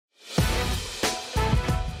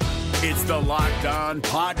It's the Locked On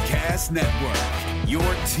Podcast Network, your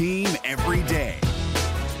team every day.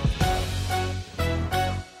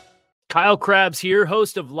 Kyle Krabs here,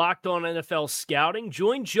 host of Locked On NFL Scouting.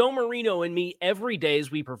 Join Joe Marino and me every day as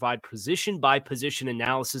we provide position-by-position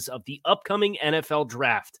analysis of the upcoming NFL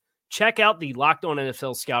Draft. Check out the Locked On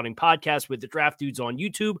NFL Scouting podcast with the Draft Dudes on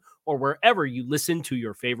YouTube or wherever you listen to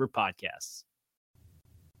your favorite podcasts.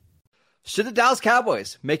 Should the Dallas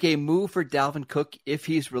Cowboys make a move for Dalvin Cook if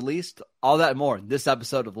he's released? All that and more in this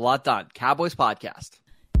episode of the Locked On Cowboys podcast.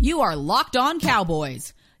 You are Locked On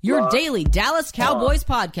Cowboys, your daily Dallas Cowboys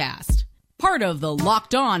podcast. Part of the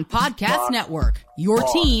Locked On Podcast Network, your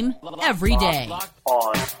team every day. Locked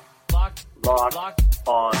on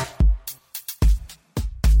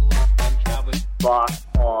Cowboys. Locked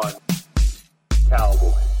on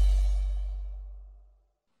Cowboys.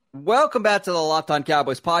 Welcome back to the Locked On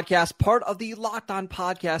Cowboys podcast, part of the Locked On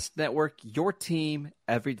Podcast Network, your team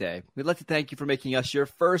every day. We'd like to thank you for making us your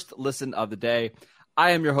first listen of the day.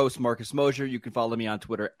 I am your host, Marcus Mosher. You can follow me on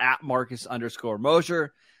Twitter at Marcus_Mosher.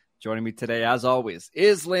 Joining me today, as always,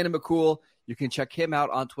 is Landon McCool. You can check him out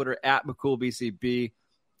on Twitter at McCoolBCB.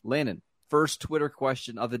 Landon, first Twitter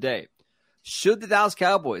question of the day. Should the Dallas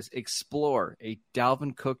Cowboys explore a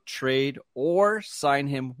Dalvin Cook trade or sign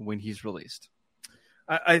him when he's released?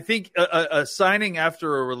 I think a signing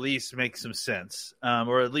after a release makes some sense,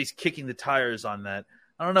 or at least kicking the tires on that.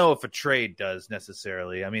 I don't know if a trade does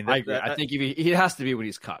necessarily. I mean, I agree. I think he has to be when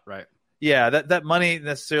he's cut, right? Yeah, that money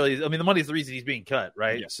necessarily. I mean, the money is the reason he's being cut,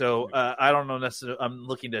 right? Yeah. So I don't know necessarily. I'm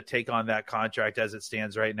looking to take on that contract as it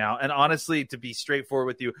stands right now. And honestly, to be straightforward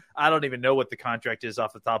with you, I don't even know what the contract is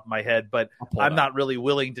off the top of my head. But I'm not really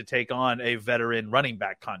willing to take on a veteran running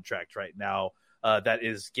back contract right now that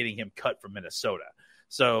is getting him cut from Minnesota.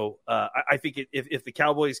 So I think if the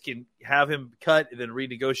Cowboys can have him cut and then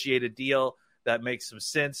renegotiate a deal that makes some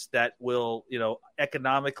sense, that will,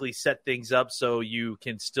 economically set things up so you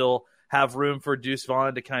can still have room for Deuce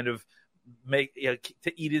Vaughn to kind of make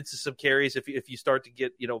to eat into some carries. If you start to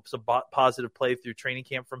get some positive play through training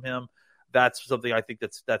camp from him, that's something I think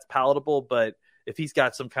that's palatable. But if he's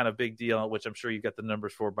got some kind of big deal, which I'm sure you've got the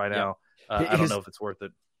numbers for by now, I don't know if it's worth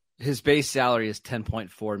it. His base salary is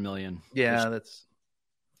 $10.4 million. Yeah,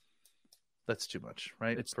 that's too much,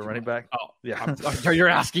 right? It's for running back. Oh, yeah. You're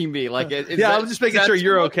asking me, I'm just making sure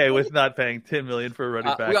you're okay with not paying $10 million for a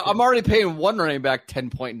running back. I'm already paying one running back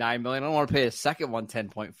 $10.9 million. I don't want to pay a second one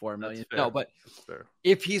 $10.4 million. No, but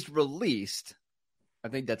if he's released, I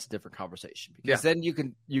think that's a different conversation because then you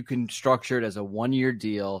can structure it as a 1-year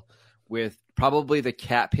deal with probably the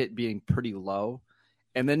cap hit being pretty low,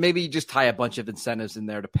 and then maybe you just tie a bunch of incentives in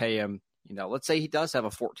there to pay him. Let's say he does have a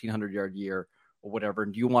 1,400-yard year or whatever,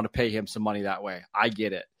 and you want to pay him some money that way. I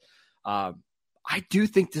get it. I do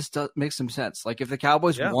think this does make some sense. Like if the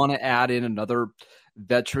Cowboys want to add in another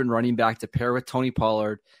veteran running back to pair with Tony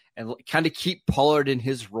Pollard and kind of keep Pollard in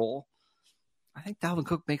his role, I think Dalvin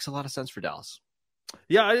Cook makes a lot of sense for Dallas.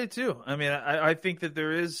 Yeah, I do too. I mean, I think that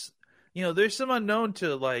there is, there's some unknown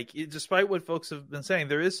to despite what folks have been saying,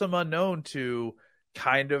 there is some unknown to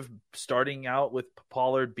kind of starting out with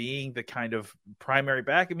Pollard being the kind of primary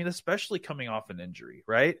back. I mean, especially coming off an injury,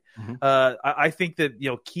 right? Mm-hmm. I think that,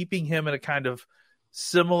 keeping him in a kind of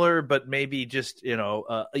similar, but maybe just,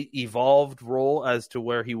 evolved role as to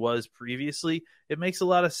where he was previously, it makes a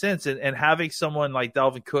lot of sense. And having someone like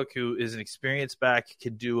Dalvin Cook, who is an experienced back,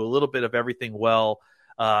 can do a little bit of everything well.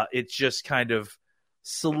 It just kind of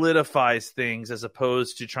solidifies things as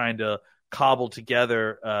opposed to trying to cobble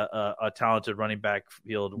together a talented running back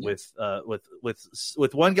field with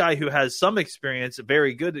one guy who has some experience,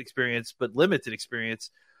 very good experience, but limited experience,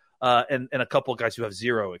 and a couple of guys who have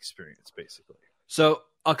zero experience, basically. So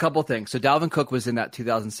a couple things. So Dalvin Cook was in that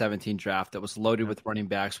 2017 draft that was loaded with running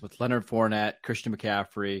backs with Leonard Fournette, Christian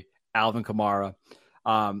McCaffrey, Alvin Kamara.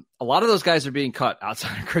 A lot of those guys are being cut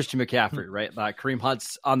outside of Christian McCaffrey, right? Like Kareem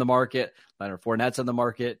Hunt's on the market, Leonard Fournette's on the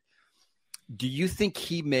market. Do you think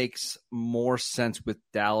he makes more sense with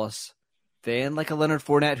Dallas than like a Leonard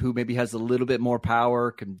Fournette, who maybe has a little bit more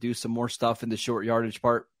power, can do some more stuff in the short yardage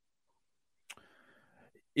part?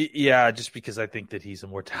 Yeah, just because I think that he's a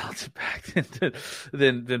more talented back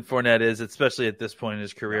than Fournette is, especially at this point in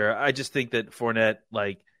his career. I just think that Fournette,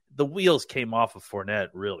 the wheels came off of Fournette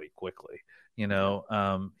really quickly.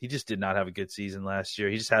 He just did not have a good season last year.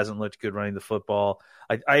 He just hasn't looked good running the football.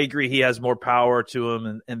 I agree he has more power to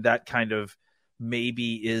him, and that kind of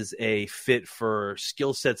maybe is a fit for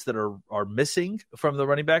skill sets that are missing from the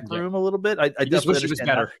running back room a little bit. I just wish he was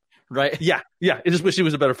better. right? Yeah. I just wish he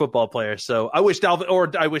was a better football player. So I wish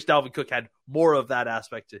Dalvin Cook had more of that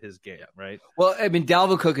aspect to his game, right? Well, I mean,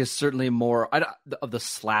 Dalvin Cook is certainly more of the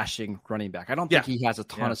slashing running back. I don't think he has a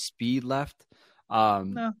ton of speed left.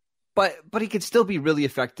 No. But he could still be really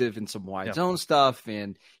effective in some wide zone stuff,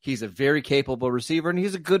 and he's a very capable receiver, and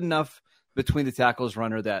he's a good enough between the tackles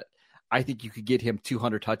runner that I think you could get him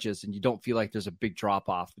 200 touches, and you don't feel like there's a big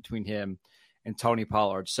drop-off between him and Tony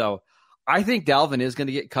Pollard. So I think Dalvin is going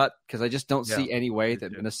to get cut because I just don't see any way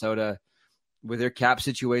that Minnesota, with their cap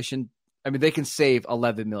situation, I mean, they can save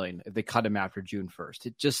 $11 million if they cut him after June 1st.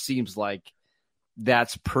 It just seems like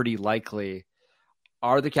that's pretty likely.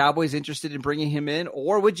 Are the Cowboys interested in bringing him in,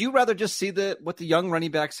 or would you rather just see what the young running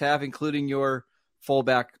backs have, including your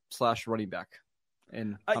fullback / running back?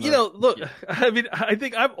 And look, I mean, I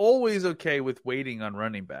think I'm always okay with waiting on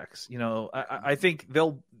running backs. I think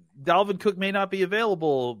Dalvin Cook may not be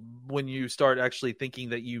available when you start actually thinking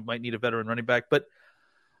that you might need a veteran running back, but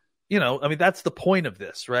I mean, that's the point of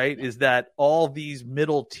this, right? Is that all these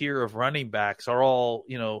middle tier of running backs are all,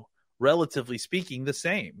 relatively speaking, the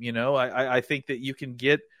same. I think that you can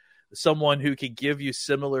get someone who could give you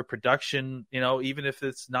similar production, even if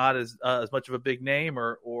it's not as much of a big name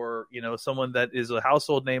or someone that is a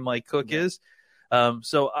household name like Cook is.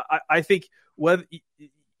 So I think whether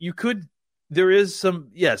you could, there is some,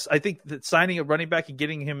 yes, I think that signing a running back and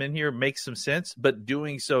getting him in here makes some sense, but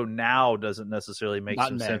doing so now doesn't necessarily make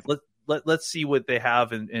some sense. Let's see what they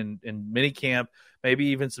have in mini camp, maybe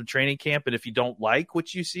even some training camp. And if you don't like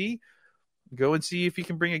what you see, go and see if you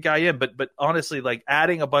can bring a guy in. But honestly, like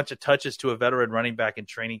adding a bunch of touches to a veteran running back in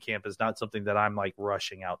training camp is not something that I'm like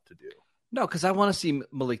rushing out to do. No, because I want to see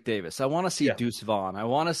Malik Davis. I want to see Deuce Vaughn. I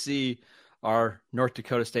want to see our North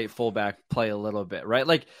Dakota State fullback play a little bit, right?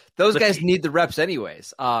 Like those guys need the reps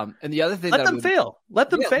anyways. And the other thing, let them fail. Let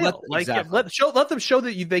them fail. Exactly. Let them show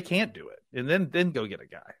that they can't do it, and then go get a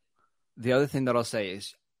guy. The other thing that I'll say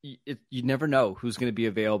is you never know who's going to be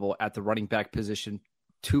available at the running back position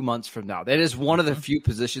 2 months from now. That is one of the few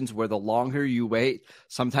positions where the longer you wait,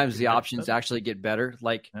 sometimes the options actually get better.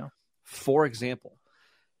 Like, for example,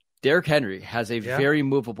 Derrick Henry has a very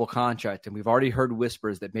movable contract, and we've already heard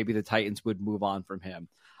whispers that maybe the Titans would move on from him.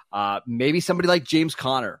 Maybe somebody like James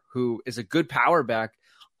Conner, who is a good power back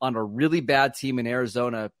on a really bad team in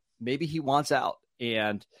Arizona, maybe he wants out.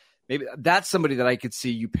 And maybe that's somebody that I could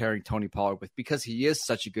see you pairing Tony Pollard with because he is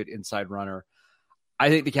such a good inside runner. I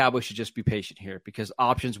think the Cowboys should just be patient here because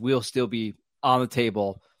options will still be on the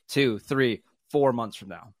table 2, 3, 4 months from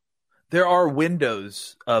now. There are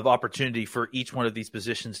windows of opportunity for each one of these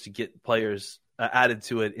positions to get players added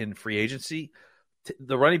to it in free agency.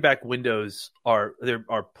 The running back windows are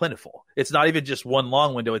plentiful. It's not even just one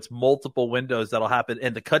long window. It's multiple windows that'll happen.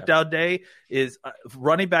 And the cut down day is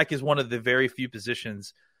running back is one of the very few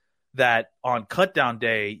positions that on cut down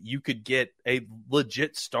day, you could get a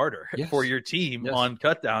legit starter for your team on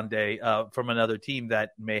cut down day from another team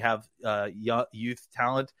that may have youth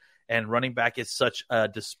talent, and running back is such a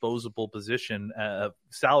disposable position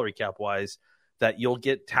salary cap wise that you'll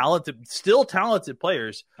get still talented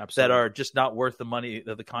players that are just not worth the money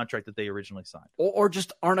of the contract that they originally signed. Or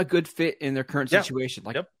just aren't a good fit in their current situation.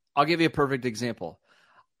 I'll give you a perfect example.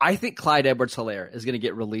 I think Clyde Edwards-Helaire is going to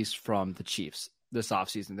get released from the Chiefs this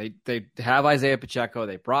offseason. They have Isaiah Pacheco.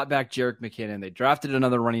 They brought back Jerick McKinnon. They drafted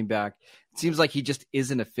another running back. It seems like he just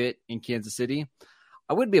isn't a fit in Kansas City.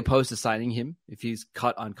 I wouldn't be opposed to signing him if he's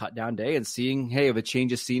cut on cut down day and seeing, hey, if a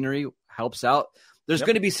change of scenery helps out. There's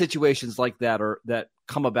going to be situations like that or that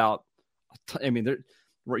come about. I mean,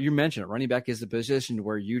 you mentioned it. Running back is the position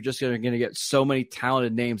where you're just going to get so many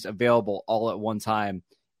talented names available all at one time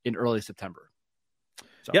in early September.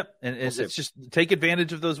 So, and it's just take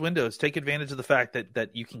advantage of those windows. Take advantage of the fact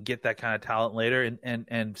that you can get that kind of talent later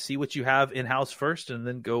and see what you have in-house first and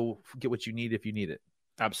then go get what you need if you need it.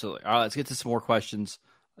 Absolutely. All right, let's get to some more questions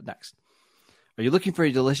next. Are you looking for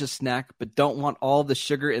a delicious snack but don't want all the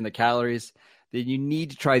sugar and the calories? Then you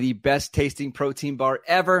need to try the best tasting protein bar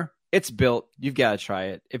ever. It's Built. You've got to try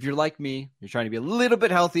it. If you're like me, you're trying to be a little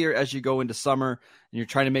bit healthier as you go into summer and you're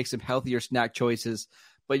trying to make some healthier snack choices,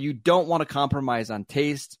 but you don't want to compromise on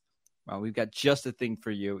taste, well, we've got just the thing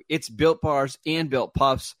for you. It's Built Bars and Built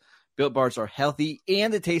Puffs. Built Bars are healthy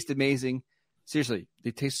and they taste amazing. Seriously,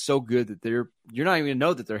 they taste so good that you're not even going to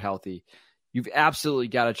know that they're healthy. You've absolutely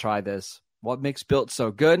got to try this. What makes Built so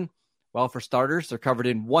good? Well, for starters, they're covered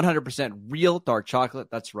in 100% real dark chocolate.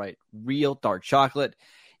 That's right, real dark chocolate.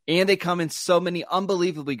 And they come in so many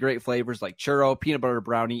unbelievably great flavors like churro, peanut butter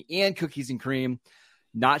brownie, and cookies and cream.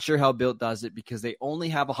 Not sure how Built does it because they only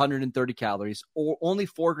have 130 calories or only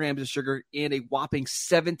 4 grams of sugar and a whopping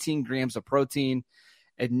 17 grams of protein.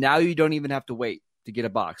 And now you don't even have to wait to get a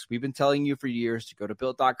box. We've been telling you for years to go to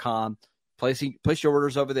Built.com, place your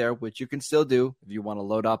orders over there, which you can still do if you want to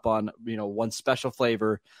load up on, one special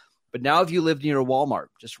flavor. But now if you live near a Walmart,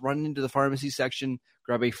 just run into the pharmacy section,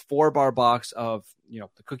 grab a 4-bar box of,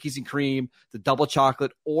 the cookies and cream, the double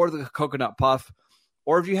chocolate, or the coconut puff.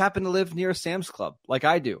 Or if you happen to live near a Sam's Club, like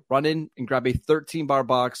I do, run in and grab a 13-bar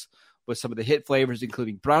box with some of the hit flavors,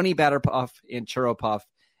 including brownie batter puff and churro puff,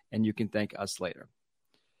 and you can thank us later.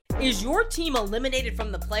 Is your team eliminated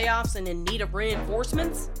from the playoffs and in need of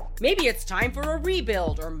reinforcements? Maybe it's time for a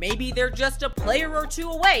rebuild, or maybe they're just a player or two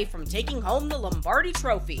away from taking home the Lombardi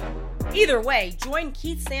Trophy. Either way, join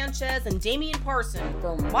Keith Sanchez and Damian Parson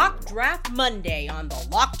for Mock Draft Monday on the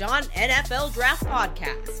Locked On NFL Draft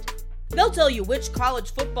Podcast. They'll tell you which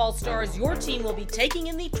college football stars your team will be taking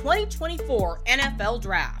in the 2024 NFL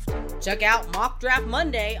Draft. Check out Mock Draft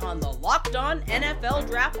Monday on the Locked On NFL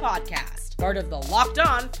Draft Podcast, part of the Locked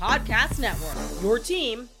On Podcast Network, your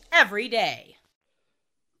team every day.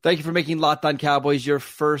 Thank you for making Locked On Cowboys your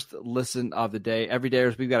first listen of the day. Every day,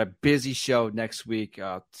 we've got a busy show next week.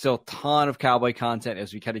 Still a ton of Cowboy content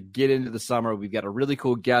as we kind of get into the summer. We've got a really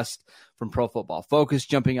cool guest from Pro Football Focus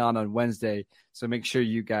jumping on Wednesday, so make sure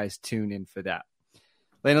you guys tune in for that.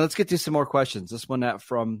 Lena, let's get to some more questions. This one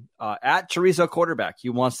from at Chorizo Quarterback. He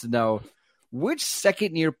wants to know, which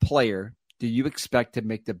second-year player do you expect to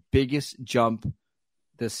make the biggest jump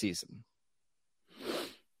this season?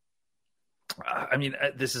 I mean,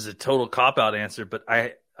 this is a total cop-out answer, but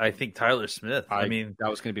I think Tyler Smith. I mean, that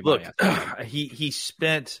was going to be my answer. He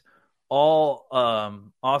spent all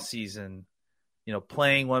offseason,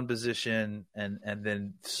 playing one position and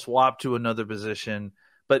then swapped to another position.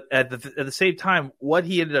 But at the same time, what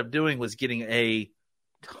he ended up doing was getting a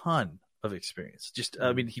ton of experience.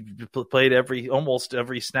 He played almost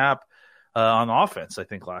every snap on offense, I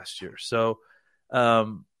think, last year. So,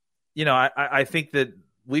 I think that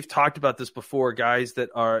we've talked about this before. Guys that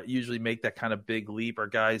are usually make that kind of big leap are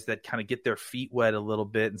guys that kind of get their feet wet a little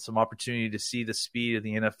bit and some opportunity to see the speed of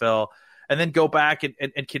the NFL, and then go back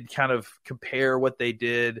and can kind of compare what they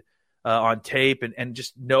did on tape and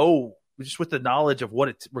just know, just with the knowledge of what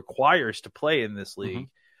it requires to play in this league.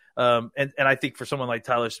 And I think for someone like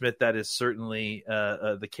Tyler Smith, that is certainly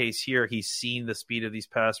the case here. He's seen the speed of these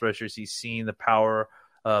pass rushers. He's seen the power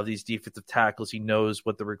of these defensive tackles. He knows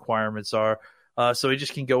what the requirements are. So he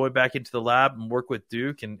just can go back into the lab and work with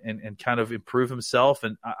Duke and kind of improve himself.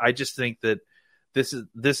 And I just think that this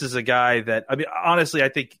is a guy that, I mean, honestly, I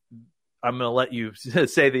think I'm going to let you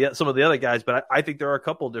say some of the other guys, but I think there are a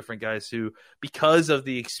couple of different guys who, because of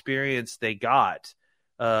the experience they got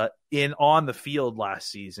on the field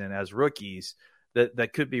last season as rookies,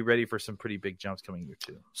 that could be ready for some pretty big jumps coming year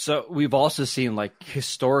two. So we've also seen, like,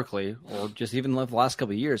 historically, or just even the last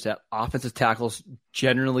couple of years, that offensive tackles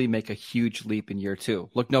generally make a huge leap in year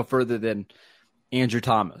two. Look no further than Andrew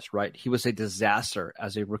Thomas, right? He was a disaster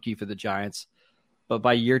as a rookie for the Giants, but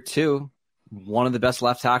by year two, one of the best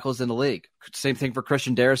left tackles in the league. Same thing for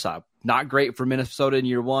Christian Darrisaw. Not great for Minnesota in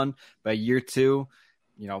year one, but year two,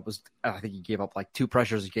 I think he gave up like 2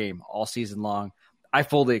 pressures a game all season long. I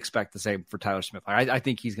fully expect the same for Tyler Smith. I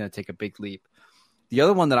think he's going to take a big leap. The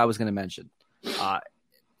other one that I was going to mention,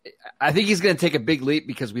 I think he's going to take a big leap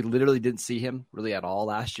because we literally didn't see him really at all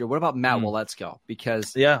last year. What about Matt Waletzko?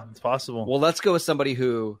 Because yeah, it's possible. Waletzko is somebody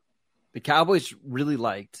who the Cowboys really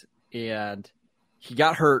liked, and he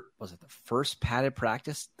got hurt. Was it the first padded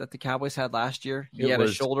practice that the Cowboys had last year? He had a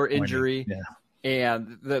shoulder injury. Yeah.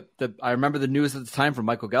 And I remember the news at the time from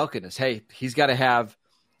Michael Gelkin is, hey, he's got to have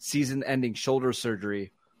season-ending shoulder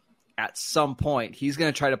surgery at some point. He's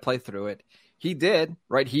going to try to play through it. He did,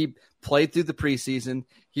 right? He played through the preseason.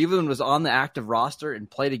 He even was on the active roster and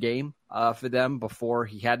played a game for them before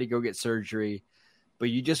he had to go get surgery. But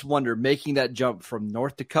you just wonder, making that jump from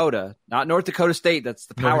North Dakota, not North Dakota State, that's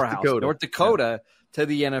the powerhouse, North Dakota to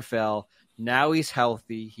the NFL. Now he's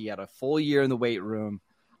healthy. He had a full year in the weight room.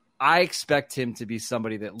 I expect him to be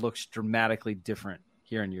somebody that looks dramatically different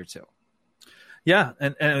here in year two. Yeah,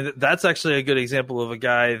 and that's actually a good example of a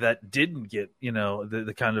guy that didn't get,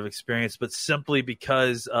 the kind of experience, but simply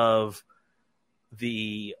because of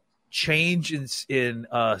the change in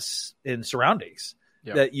surroundings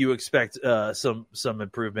that you expect some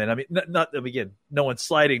improvement. I mean, no one's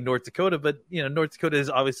sliding North Dakota, but North Dakota is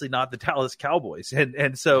obviously not the Dallas Cowboys,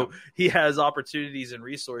 and so he has opportunities and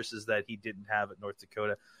resources that he didn't have at North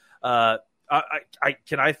Dakota.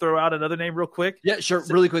 Can I throw out another name real quick? Yeah, sure.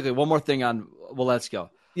 Really quickly. One more thing on Waletzko.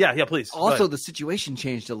 Yeah, please. Also, the situation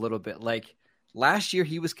changed a little bit. Like last year,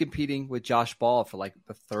 he was competing with Josh Ball for like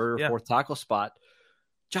the third or fourth tackle spot.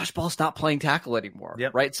 Josh Ball's not playing tackle anymore,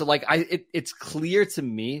 right? So like it's clear to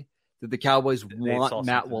me that the Cowboys want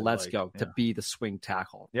Matt Waletzko to be the swing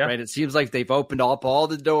tackle, right? It seems like they've opened up all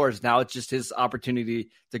the doors. Now it's just his opportunity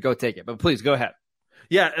to go take it. But please go ahead.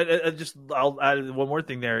 Yeah, I'll add one more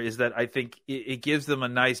thing there is that I think it gives them a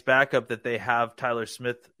nice backup that they have Tyler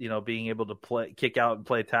Smith, being able to kick out and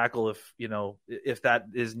play tackle if that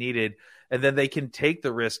is needed. And then they can take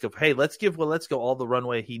the risk of, hey, let's go all the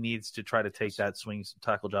runway he needs to try to take that swing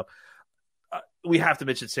tackle job. We have to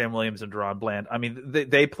mention Sam Williams and Deron Bland. I mean,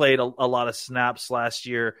 they played a lot of snaps last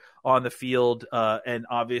year on the field, and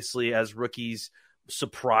obviously as rookies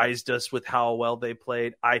surprised us with how well they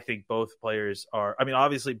played. I think both players are. I mean,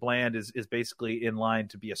 obviously Bland is basically in line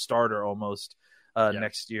to be a starter almost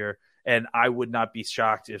next year. And I would not be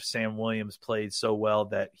shocked if Sam Williams played so well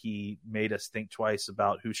that he made us think twice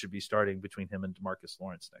about who should be starting between him and DeMarcus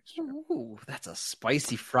Lawrence next year. Ooh, that's a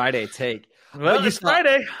spicy Friday take. Well, it's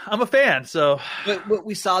Friday. I'm a fan. So but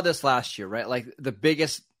we saw this last year, right? Like the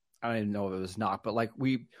biggest, I don't even know if it was not, but like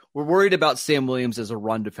we were worried about Sam Williams as a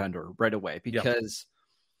run defender right away because,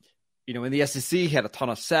 in the SEC, he had a ton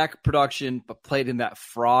of sack production, but played in that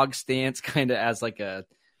frog stance kind of as like a,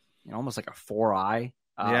 almost like a 4-eye.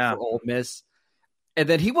 For Ole Miss. And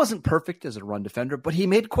then he wasn't perfect as a run defender, but he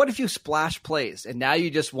made quite a few splash plays. And now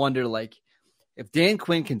you just wonder, like, if Dan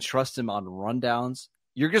Quinn can trust him on rundowns,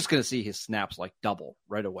 you're just going to see his snaps like double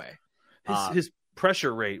right away. His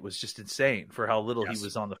pressure rate was just insane for how little he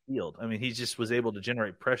was on the field. I mean, he just was able to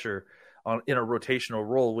generate pressure in a rotational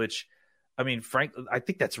role, which, I mean, frankly, I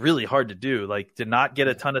think that's really hard to do. Like, to not get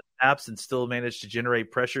a ton of snaps and still manage to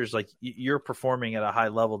generate pressures, like you're performing at a high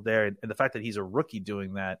level there. And the fact that he's a rookie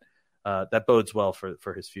doing that, that bodes well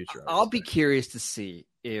for his future. I'll be curious to see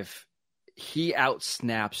if he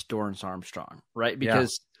outsnaps Dorrance Armstrong, right?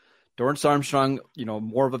 Because Dorrance Armstrong,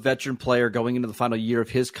 more of a veteran player going into the final year of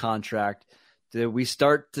his contract. Do we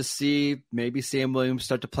start to see maybe Sam Williams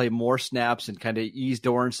start to play more snaps and kind of ease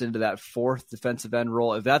Dorrance into that fourth defensive end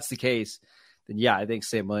role? If that's the case, then I think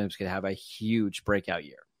Sam Williams can have a huge breakout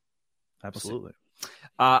year. Absolutely.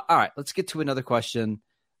 All right, let's get to another question.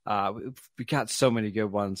 We got so many good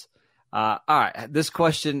ones. All right, this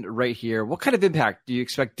question right here. What kind of impact do you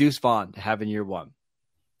expect Deuce Vaughn to have in year one?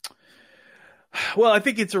 Well, I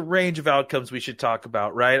think it's a range of outcomes we should talk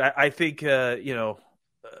about, right? I think,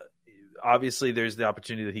 obviously there's the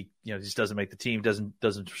opportunity that he, just doesn't make the team, it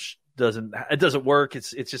doesn't work.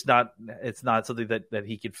 It's just not something that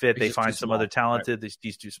he could fit. They find some other talented, right?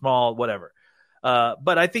 He's too small, whatever.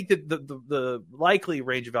 But I think that the likely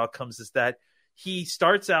range of outcomes is that he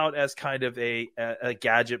starts out as kind of a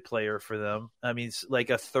gadget player for them. I mean, it's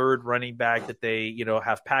like a third running back that they,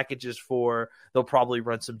 have packages for. They'll probably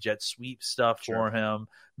run some jet sweep stuff for him.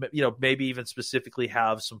 Maybe even specifically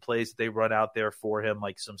have some plays that they run out there for him,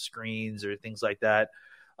 like some screens or things like that.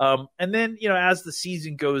 And then, as the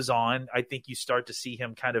season goes on, I think you start to see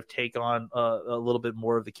him kind of take on a little bit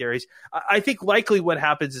more of the carries. I think likely what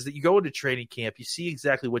happens is that you go into training camp, you see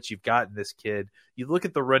exactly what you've got in this kid. You look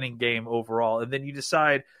at the running game overall, and then you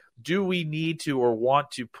decide, do we need to or want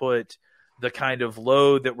to put the kind of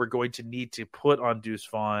load that we're going to need to put on Deuce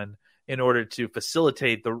Vaughn in order to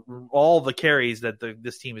facilitate all the carries that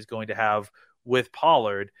this team is going to have with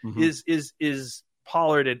Pollard? Is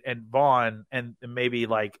Pollard and Vaughn and maybe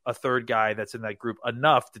like a third guy that's in that group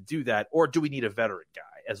enough to do that? Or do we need a veteran guy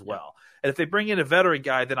as well? And if they bring in a veteran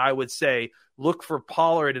guy, then I would say look for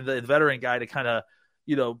Pollard and the veteran guy to kind of,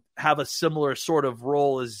 have a similar sort of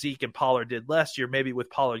role as Zeke and Pollard did last year, maybe with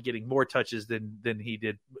Pollard getting more touches than he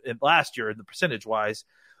did last year in the percentage wise,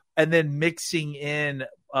 and then mixing in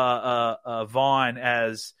Vaughn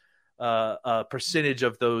as a percentage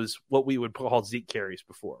of those, what we would call Zeke carries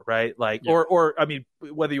before, right? Like, or I mean,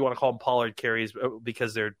 whether you want to call them Pollard carries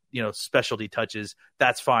because they're, specialty touches,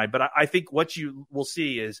 that's fine. But I think what you will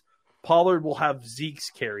see is Pollard will have Zeke's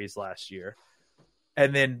carries last year,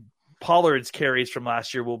 and then Pollard's carries from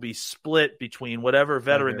last year will be split between whatever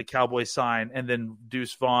veteran the Cowboys sign, and then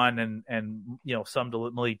Deuce Vaughn and some to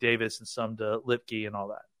Malik Davis and some to Lipke and all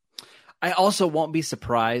that. I also won't be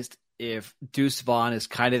surprised if Deuce Vaughn is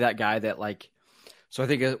kind of that guy that so I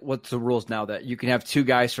think what's the rules now that you can have two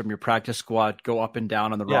guys from your practice squad go up and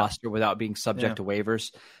down on the roster without being subject to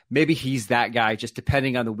waivers. Maybe he's that guy, just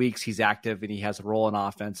depending on the weeks he's active and he has a role in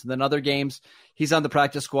offense. And then other games, he's on the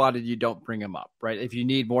practice squad and you don't bring him up, right? If you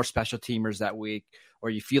need more special teamers that week, or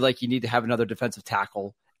you feel like you need to have another defensive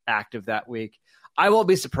tackle active that week, I won't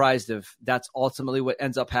be surprised if that's ultimately what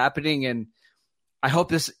ends up happening. And I hope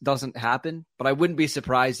this doesn't happen, but I wouldn't be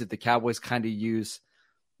surprised if the Cowboys kind of use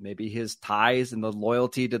maybe his ties and the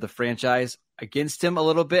loyalty to the franchise against him a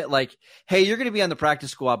little bit. Like, hey, you're going to be on the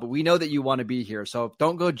practice squad, but we know that you want to be here. So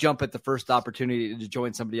don't go jump at the first opportunity to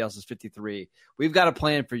join somebody else's 53. We've got a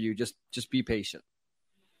plan for you. Just be patient.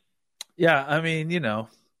 Yeah. I mean,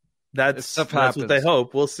 that's what they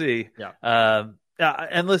hope. We'll see. Yeah.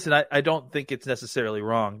 And listen, I don't think it's necessarily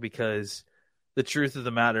wrong, because the truth of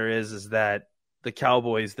the matter is that the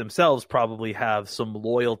Cowboys themselves probably have some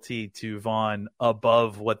loyalty to Vaughn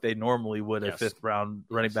above what they normally would a fifth round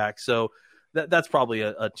running back. So that's probably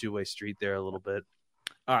a two-way street there a little bit.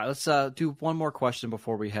 All right, let's do one more question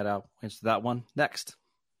before we head out. Answer that one next.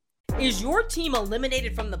 Is your team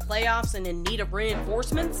eliminated from the playoffs and in need of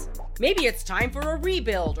reinforcements? Maybe it's time for a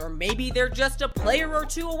rebuild, or maybe they're just a player or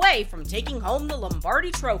two away from taking home the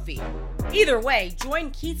Lombardi Trophy. Either way, join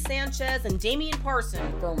Keith Sanchez and Damian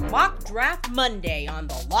Parson for Mock Draft Monday on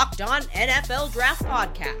the Locked On NFL Draft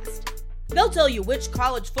Podcast. They'll tell you which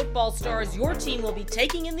college football stars your team will be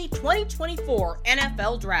taking in the 2024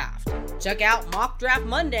 NFL Draft. Check out Mock Draft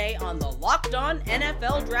Monday on the Locked On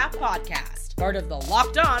NFL Draft Podcast, part of the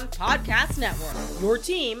Locked On Podcast Network, your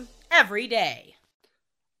team every day.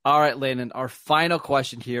 All right, Landon, our final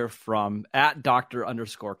question here from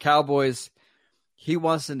 @Dr_Cowboys. He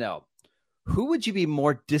wants to know, who would you be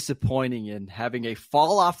more disappointing in having a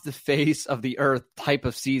fall off the face of the earth type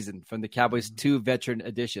of season from the Cowboys' two veteran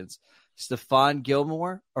additions, Stephon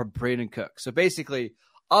Gilmore or Brandon Cook? So basically,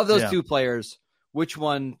 of those two players, which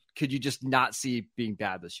one could you just not see being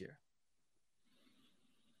bad this year?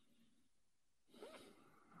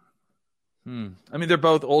 I mean, they're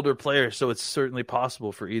both older players, so it's certainly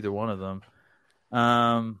possible for either one of them.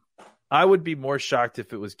 I would be more shocked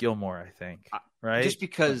if it was Gilmore, I think, right? Just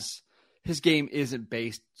because his game isn't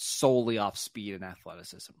based solely off speed and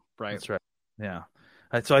athleticism, right? That's right. Yeah.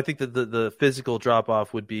 So I think that the physical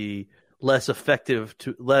drop-off would be less affecting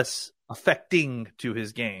to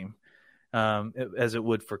his game as it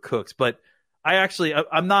would for Cooks. But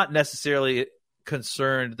I'm not necessarily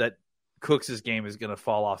concerned that Cooks' game is going to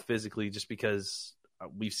fall off physically, just because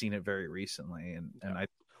we've seen it very recently, and I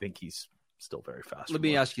think he's still very fast. Let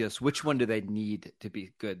me ask you this. Which one do they need to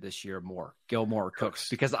be good this year more, Gilmore or Cooks?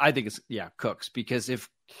 Because I think it's Cooks. Because if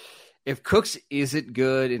Cooks isn't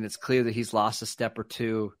good and it's clear that he's lost a step or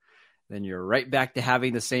two, then you're right back to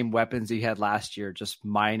having the same weapons he had last year, just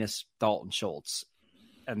minus Dalton Schultz.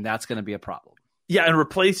 And that's going to be a problem. Yeah, and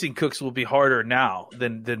replacing Cooks will be harder now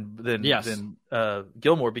than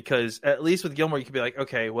Gilmore, because at least with Gilmore you can be like,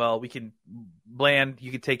 okay, well, we can Bland,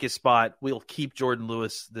 you can take his spot. We'll keep Jordan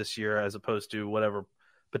Lewis this year as opposed to whatever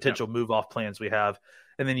potential move off plans we have,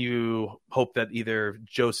 and then you hope that either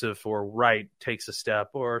Joseph or Wright takes a step,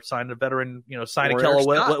 or sign a veteran, sign a Kelly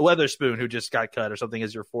Weatherspoon who just got cut or something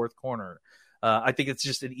as your fourth corner. I think it's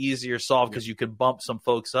just an easier solve because you can bump some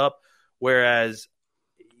folks up, whereas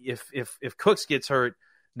if Cooks gets hurt,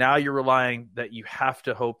 now you're relying that you have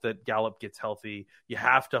to hope that Gallup gets healthy. You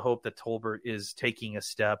have to hope that Tolbert is taking a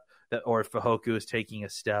step, or if Fajoku is taking a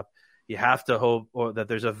step. You have to hope that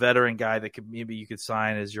there's a veteran guy that maybe you could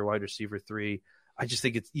sign as your wide receiver 3. I just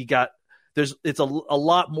think it's a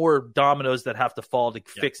lot more dominoes that have to fall to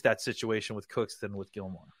fix that situation with Cooks than with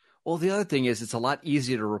Gilmore. Well, the other thing is it's a lot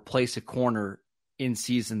easier to replace a corner in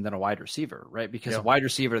season than a wide receiver, right? Because a wide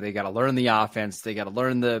receiver, they got to learn the offense. They got to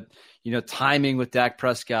learn the, timing with Dak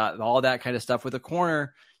Prescott and all that kind of stuff. With a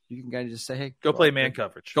corner, you can kind of just say, hey, go play man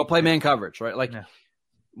coverage. Go play man coverage, right? Like,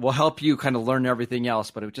 we'll help you kind of learn everything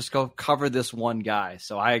else, but just go cover this one guy.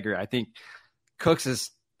 So I agree. I think Cooks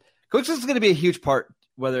is going to be a huge part,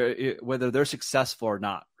 whether they're successful or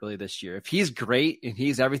not, really, this year. If he's great and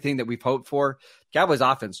he's everything that we've hoped for, Cowboys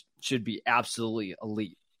offense should be absolutely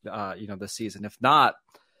elite. This season. If not,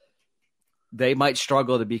 they might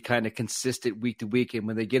struggle to be kind of consistent week to week. And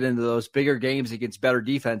when they get into those bigger games against better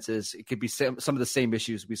defenses, it could be some of the same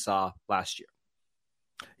issues we saw last year.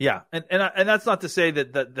 Yeah, and that's not to say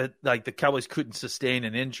that like the Cowboys couldn't sustain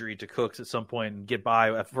an injury to Cooks at some point and get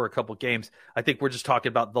by for a couple games. I think we're just talking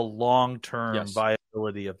about the long-term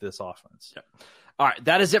viability of this offense. Yeah. All right,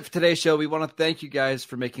 that is it for today's show. We want to thank you guys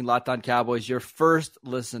for making Locked On Cowboys your first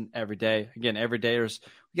listen every day. Again, every day we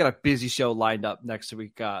got a busy show lined up next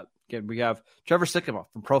week. Again, we have Trevor Sikkema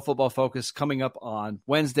from Pro Football Focus coming up on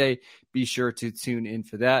Wednesday. Be sure to tune in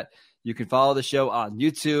for that. You can follow the show on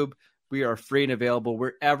YouTube. We are free and available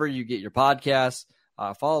wherever you get your podcasts.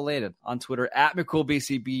 Follow Landon on Twitter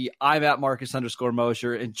 @McCoolBCB. I'm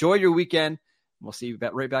 @Marcus_Mosher. Enjoy your weekend. We'll see you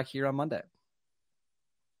right back here on Monday.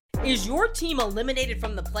 Is your team eliminated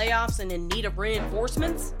from the playoffs and in need of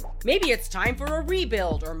reinforcements? Maybe it's time for a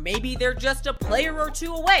rebuild, or maybe they're just a player or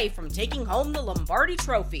two away from taking home the Lombardi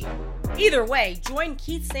Trophy. Either way, join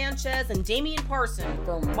Keith Sanchez and Damian Parson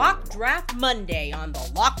for Mock Draft Monday on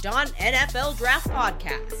the Locked On NFL Draft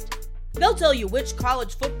Podcast. They'll tell you which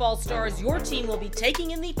college football stars your team will be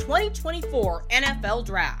taking in the 2024 NFL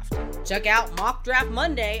Draft. Check out Mock Draft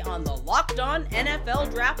Monday on the Locked On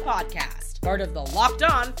NFL Draft Podcast, part of the Locked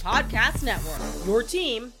On Podcast Network, your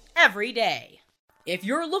team every day. If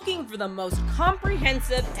you're looking for the most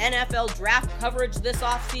comprehensive NFL draft coverage this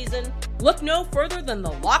offseason, look no further than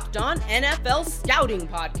the Locked On NFL Scouting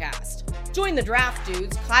Podcast. Join the draft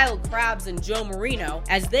dudes, Kyle Krabs and Joe Marino,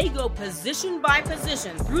 as they go position by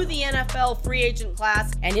position through the NFL free agent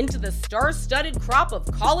class and into the star-studded crop of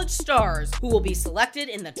college stars who will be selected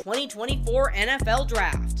in the 2024 NFL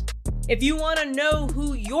Draft. If you want to know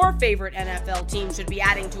who your favorite NFL team should be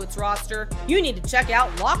adding to its roster, you need to check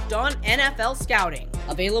out Locked On NFL Scouting,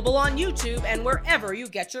 available on YouTube and wherever you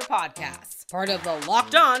get your podcasts. Part of the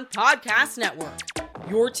Locked On Podcast Network,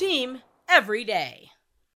 your team every day.